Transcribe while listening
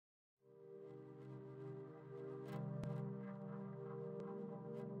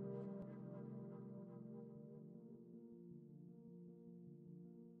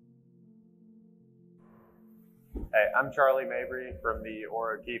Hey, I'm Charlie Mabry from the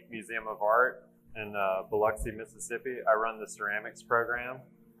O'Keeffe Museum of Art in Biloxi, Mississippi. I run the ceramics program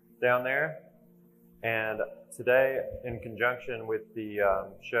down there. And today, in conjunction with the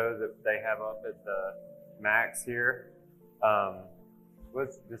show that they have up at the Max here,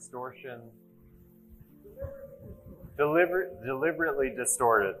 what's distortion? Deliberately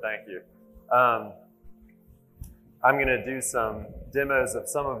distorted, thank you. I'm going to do some demos of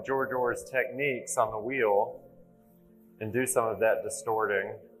some of George Orr's techniques on the wheel and do some of that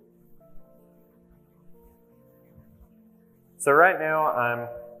distorting. So right now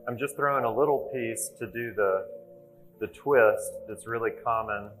I'm just throwing a little piece to do the twist that's really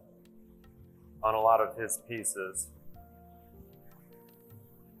common on a lot of his pieces.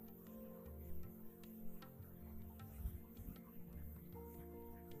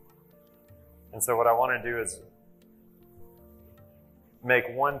 And so what I want to do is make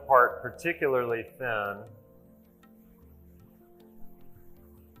one part particularly thin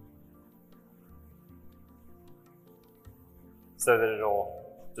so that it'll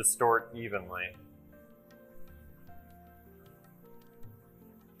distort evenly.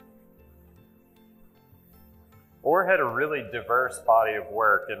 Orr had a really diverse body of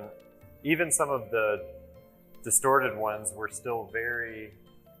work, and even some of the distorted ones were still they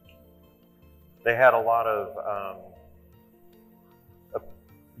had a lot of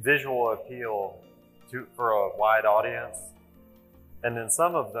visual appeal for a wide audience. And then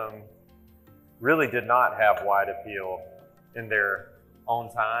some of them really did not have wide appeal in their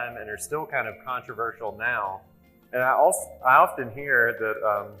own time and are still kind of controversial now. And I often hear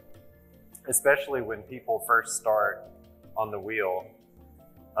that, especially when people first start on the wheel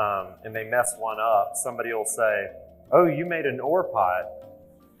and they mess one up, somebody will say, "Oh, you made an Orr pot."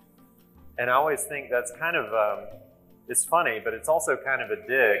 And I always think that's kind of, it's funny, but it's also kind of a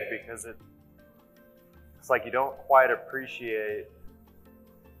dig because it's like you don't quite appreciate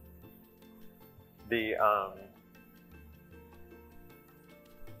the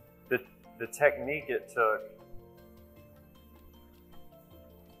technique it took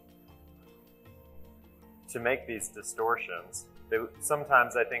to make these distortions.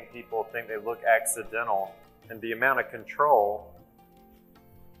 Sometimes I think people think they look accidental, and the amount of control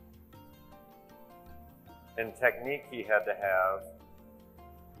and technique he had to have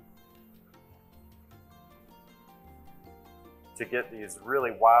to get these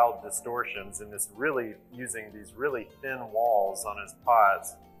really wild distortions and using these really thin walls on his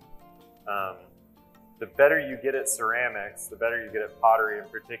pots. The better you get at ceramics, the better you get at pottery in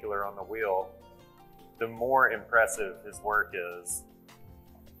particular on the wheel, the more impressive his work is.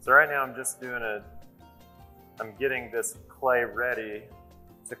 So right now I'm getting this clay ready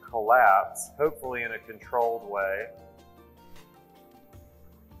to collapse, hopefully in a controlled way.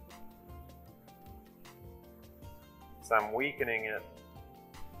 So I'm weakening it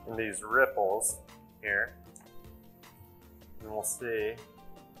in these ripples here, and we'll see.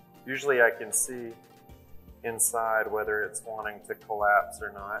 Usually I can see inside whether it's wanting to collapse or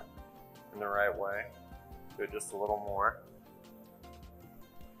not in the right way. Do it just a little more.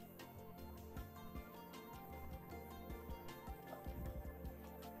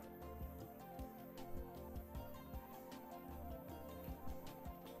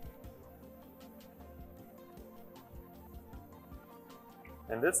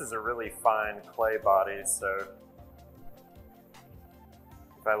 And this is a really fine clay body, so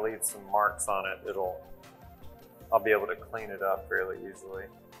if I leave some marks on it, I'll be able to clean it up fairly easily.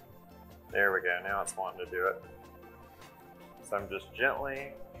 There we go, now it's wanting to do it. So I'm just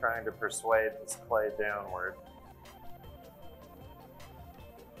gently trying to persuade this clay downward.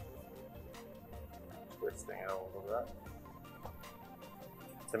 Twisting it a little bit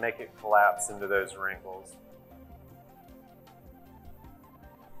to make it collapse into those wrinkles.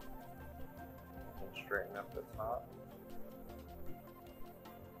 And straighten up the top.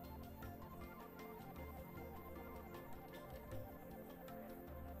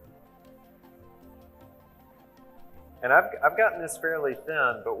 And I've gotten this fairly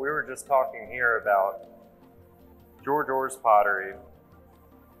thin, but we were just talking here about George Orr's pottery.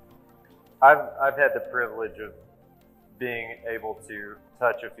 I've had the privilege of being able to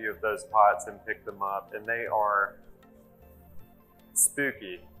touch a few of those pots and pick them up, and they are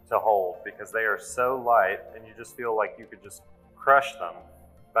spooky to hold because they are so light, and you just feel like you could just crush them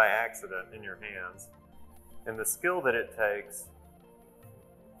by accident in your hands. And the skill that it takes,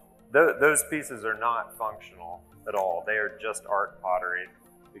 those pieces are not functional at all. They are just art pottery,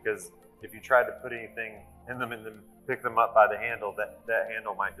 because if you tried to put anything in them and then pick them up by the handle, that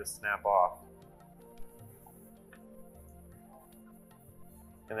handle might just snap off.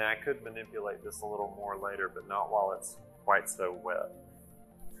 And then I could manipulate this a little more later, but not while it's quite so wet.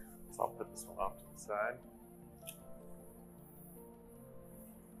 So I'll put this one off to the side.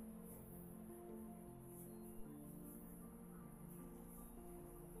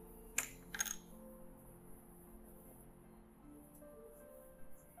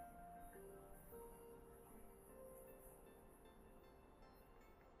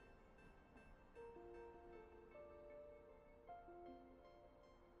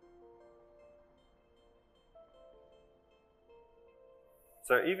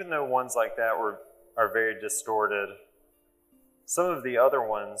 So even though ones like that are very distorted, some of the other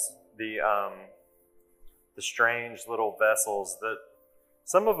ones, the strange little vessels, that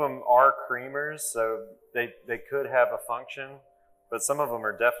some of them are creamers, so they could have a function, but some of them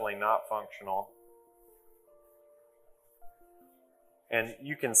are definitely not functional. And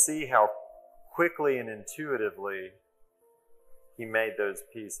you can see how quickly and intuitively he made those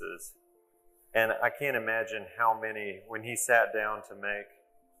pieces. And I can't imagine how many, when he sat down to make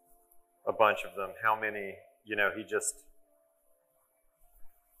a bunch of them, how many, he just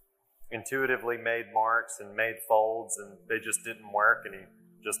intuitively made marks and made folds, and they just didn't work, and he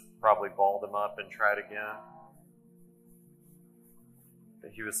just probably balled them up and tried again. But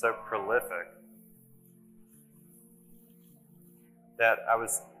he was so prolific that I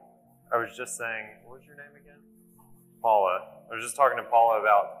was just saying, what was your name again? Paula. I was just talking to Paula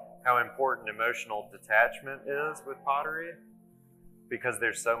about how important emotional detachment is with pottery, because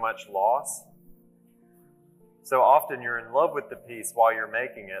there's so much loss. So often you're in love with the piece while you're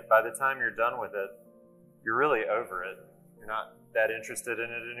making it. By the time you're done with it, you're really over it. You're not that interested in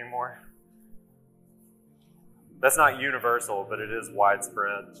it anymore. That's not universal, but it is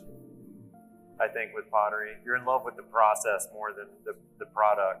widespread, I think, with pottery. You're in love with the process more than the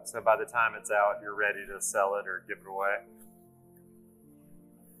product. So by the time it's out, you're ready to sell it or give it away.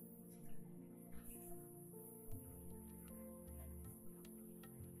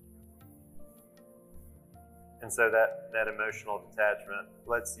 And so that emotional detachment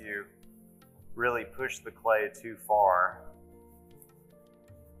lets you really push the clay too far,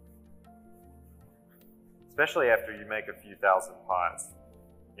 especially after you make a few thousand pots.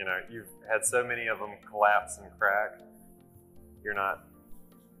 You've had so many of them collapse and crack. You're not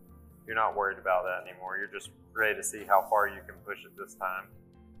worried about that anymore. You're just ready to see how far you can push it this time.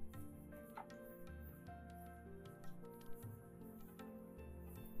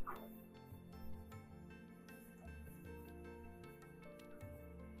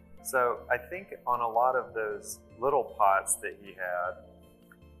 So I think on a lot of those little pots that he had,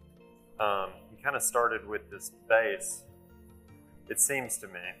 he kind of started with this base, it seems to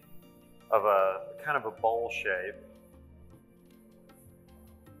me, of a kind of a bowl shape.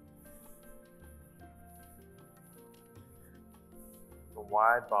 A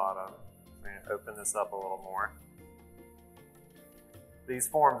wide bottom. I'm going to open this up a little more. These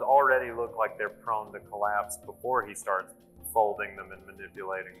forms already look like they're prone to collapse before he starts folding them and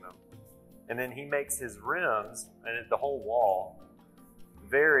manipulating them. And then he makes his rims, and the whole wall,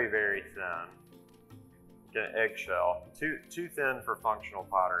 very, very thin. Like an eggshell. Too thin for functional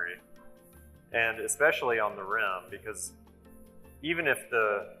pottery. And especially on the rim, because even if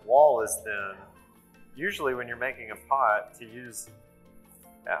the wall is thin, usually when you're making a pot to use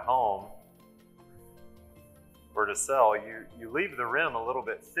at home or to sell, you leave the rim a little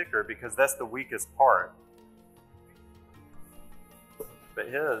bit thicker because that's the weakest part. But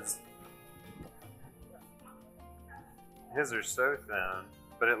his are so thin,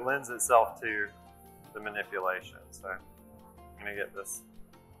 but it lends itself to the manipulation. So I'm going to get this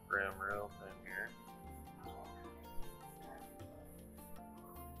rim real thin here.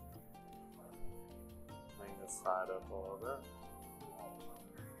 Clean this side up a little bit.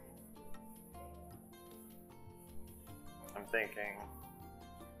 I'm thinking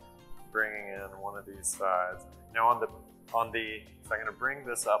bringing in one of these sides. Now so I'm going to bring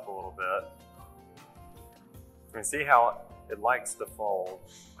this up a little bit. You can see how it likes to fold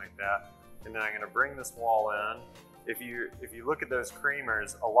like that. And then I'm going to bring this wall in. If you look at those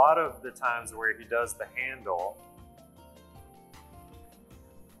creamers, a lot of the times where he does the handle,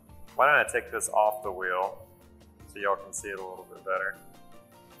 why don't I take this off the wheel so y'all can see it a little bit better.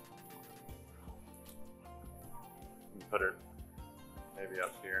 And put it maybe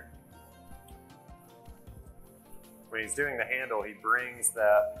up here. When he's doing the handle, he brings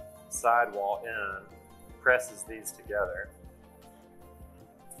that sidewall in, presses these together.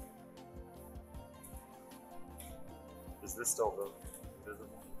 Is this still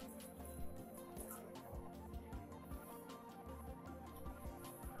visible?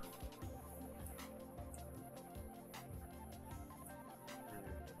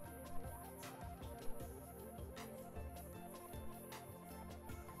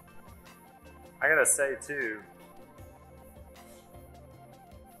 I gotta say too,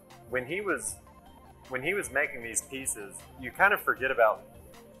 when he was making these pieces, you kind of forget about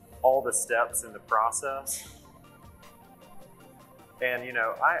all the steps in the process. And you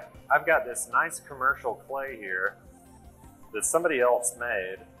know, I've got this nice commercial clay here that somebody else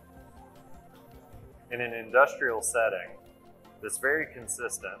made in an industrial setting that's very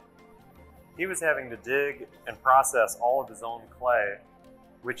consistent. He was having to dig and process all of his own clay,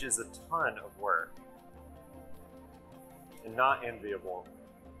 which is a ton of work and not enviable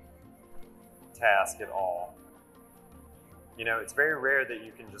task at all. You know, it's very rare that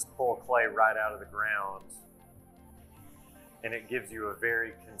you can just pull clay right out of the ground and it gives you a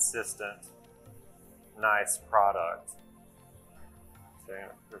very consistent, nice product. So I'm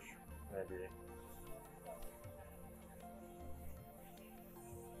gonna push maybe.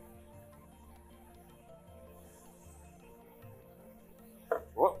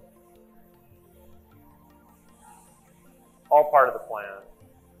 Whoop. All part of the plan,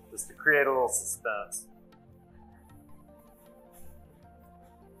 just to create a little suspense.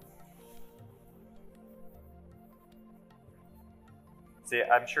 See,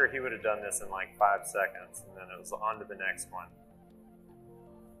 I'm sure he would have done this in like 5 seconds, and then it was on to the next one.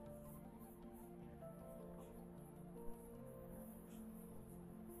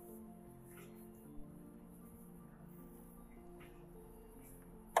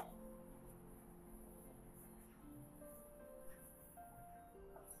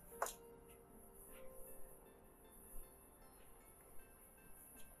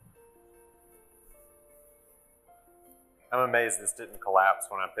 I'm amazed this didn't collapse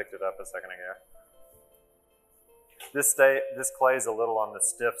when I picked it up a second ago. This clay is a little on the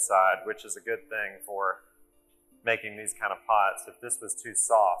stiff side, which is a good thing for making these kind of pots. If this was too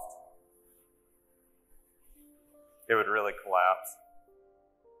soft, it would really collapse.